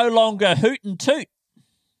wind can no longer hoot and toot.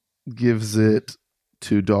 Gives it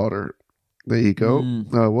to daughter. There you go.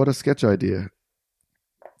 What a sketch idea.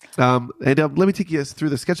 And let me take you through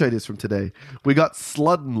the sketch ideas from today. We got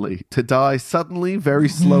sluddenly, to die suddenly, very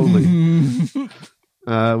slowly.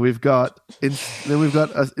 We've got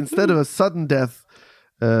instead of a sudden death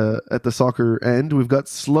at the soccer end, we've got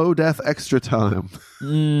slow death extra time.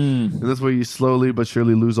 And that's where you slowly but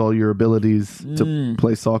surely lose all your abilities to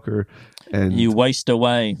play soccer, and you waste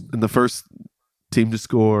away. And the first team to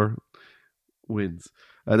score wins.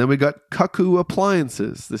 And then we got Cuckoo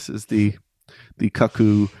Appliances. This is the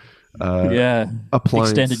Cuckoo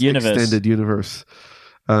appliance extended universe.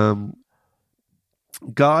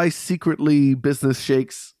 Guy secretly business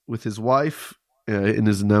shakes with his wife and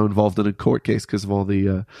is now involved in a court case because of all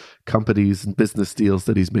the companies and business deals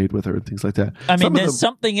that he's made with her and things like that. I mean, there's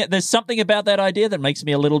something about that idea that makes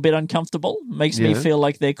me a little bit uncomfortable. Makes me feel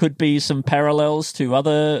like there could be some parallels to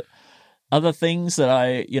other things that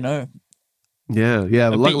I. Yeah.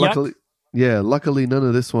 Luckily, none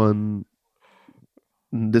of this one.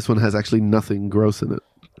 This one has actually nothing gross in it.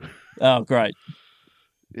 Oh, great.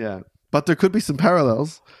 Yeah, but there could be some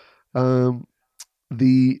parallels.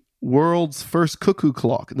 The world's first cuckoo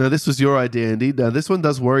clock. Now, this was your idea, Andy. Now, this one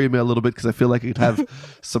does worry me a little bit because I feel like it could have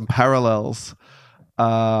some parallels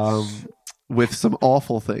with some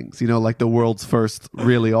awful things. Like the world's first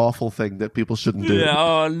really awful thing that people shouldn't do. Yeah,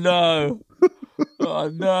 oh, no. Oh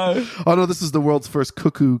no! Oh no! This is the world's first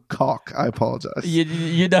cuckoo cock. I apologize. The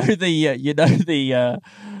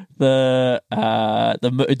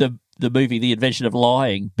movie The Invention of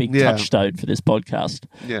Lying, big touchstone for this podcast.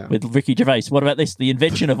 Yeah, with Ricky Gervais. What about this? The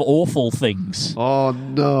invention of awful things. Oh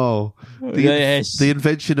no! The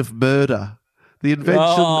invention of murder. The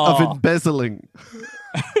invention of embezzling.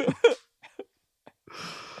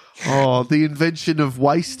 The invention of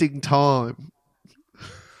wasting time.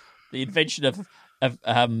 The invention of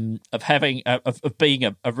being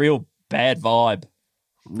a real bad vibe.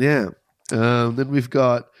 Yeah. Then we've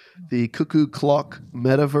got the cuckoo clock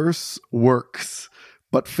metaverse works,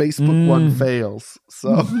 but Facebook one fails.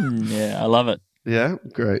 So yeah, I love it. Yeah,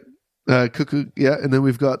 great. Cuckoo. Yeah, and then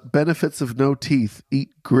we've got benefits of no teeth: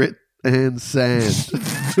 eat grit and sand.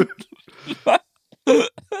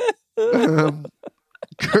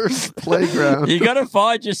 Cursed playground. You got to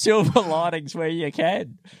find your silver linings where you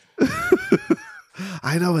can.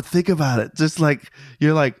 I know, but think about it. Just like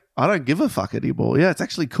you're like, I don't give a fuck anymore. Yeah, it's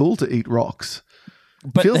actually cool to eat rocks.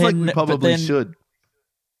 But feels like we probably should.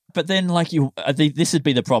 But then, this would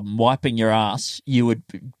be the problem. Wiping your ass, you would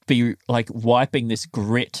be like wiping this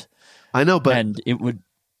grit. I know, but and it would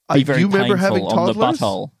be very painful on the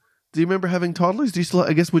butthole. Do you remember having toddlers? Do you still?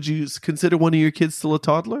 I guess would you consider one of your kids still a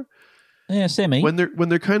toddler? Yeah, semi. When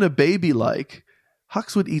they're kind of baby-like,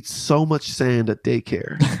 Hux would eat so much sand at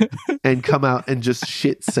daycare and come out and just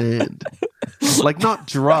shit sand. like not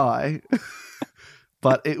dry,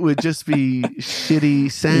 but it would just be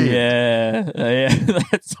shitty sand. Yeah,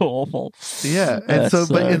 that's awful. Yeah, and That's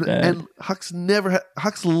bad. and Hux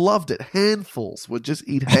Hux loved it. Handfuls would just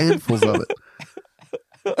eat handfuls of it.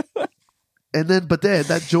 And then, but then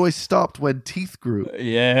that joy stopped when teeth grew.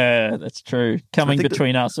 Yeah, that's true. Coming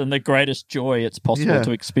between us and the greatest joy it's possible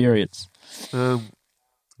to experience.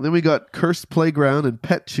 Then we got Cursed Playground and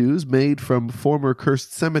Pet Shoes made from former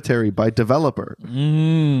Cursed Cemetery by developer.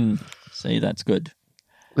 See, that's good.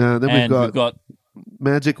 Then And we've got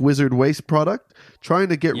Magic Wizard Waste Product, trying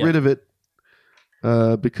to get rid of it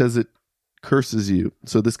because it curses you.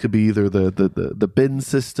 So this could be either the bin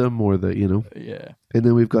system or the, Yeah. And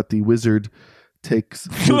then we've got the wizard takes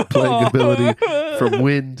flute playing ability from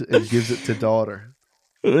wind and gives it to daughter.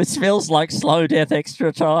 This feels like slow death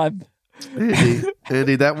extra time.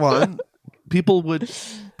 Andy, that one, people would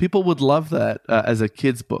love that as a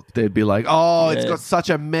kid's book. They'd be like, "Oh, it's got such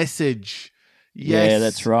a message." Yes, Yeah,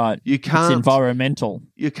 that's right. You can't It's environmental.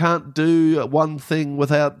 You can't do one thing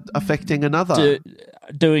without affecting another.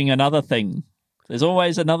 Doing another thing. There's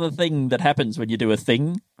always another thing that happens when you do a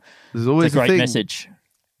thing. There's always It's a great thing. message.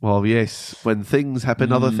 Well, yes, when things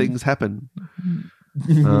happen, other things happen.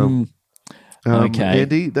 Okay.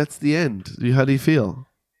 Andy, that's the end. How do you feel?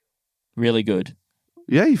 Really good.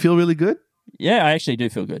 Yeah, you feel really good? Yeah, I actually do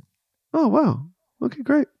feel good. Oh, wow. Okay,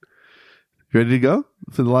 great. You ready to go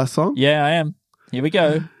for the last song? Yeah, I am. Here we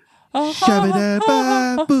go.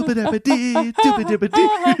 Shabba-dabba, boobba-dabba-dee,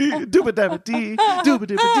 dooba-dabba-dee, dooba-dabba-dee,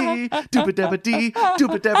 dooba-dabba-dee, dooba-dabba-dee,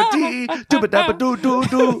 dooba-dabba-dee,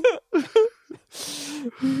 dooba-dabba-doo-doo-doo.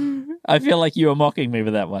 I feel like you were mocking me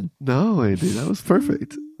with that one. No, Andy, that was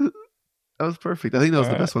perfect. That was perfect. I think that was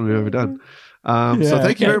the best one we've ever done. So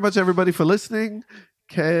thank you very much, everybody, for listening.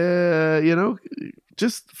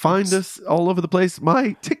 Just find us all over the place.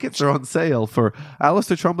 My tickets are on sale for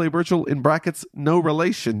Alistair Tremblay Birchall, in brackets, no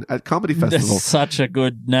relation, at Comedy Festival. That's such a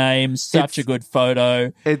good name, such a good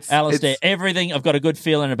photo. Alistair, everything. I've got a good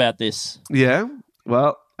feeling about this. Yeah.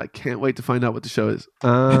 Well, I can't wait to find out what the show is.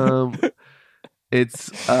 I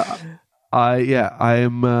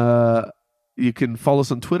am. You can follow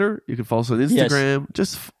us on Twitter. You can follow us on Instagram. Yes.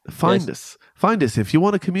 Just find us. Find us. If you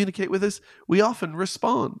want to communicate with us, we often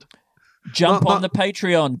respond. Jump on the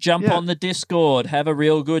Patreon. Jump on the Discord. Have a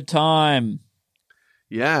real good time.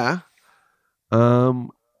 Yeah.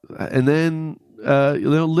 And then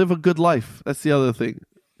live a good life. That's the other thing.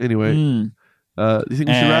 Anyway, do you think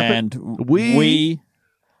we should wrap it? We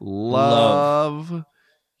love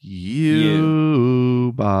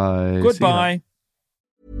you. Bye. Goodbye.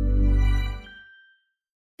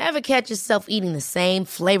 Ever catch yourself eating the same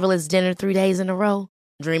flavorless dinner 3 days in a row?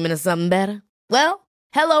 Dreaming of something better? Well,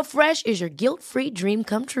 HelloFresh is your guilt-free dream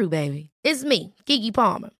come true, baby. It's me, Keke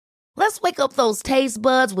Palmer. Let's wake up those taste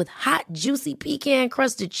buds with hot, juicy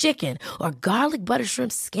pecan-crusted chicken or garlic butter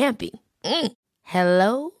shrimp scampi.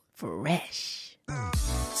 HelloFresh.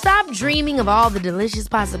 Stop dreaming of all the delicious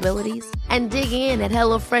possibilities and dig in at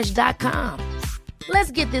HelloFresh.com. Let's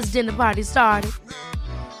get this dinner party started.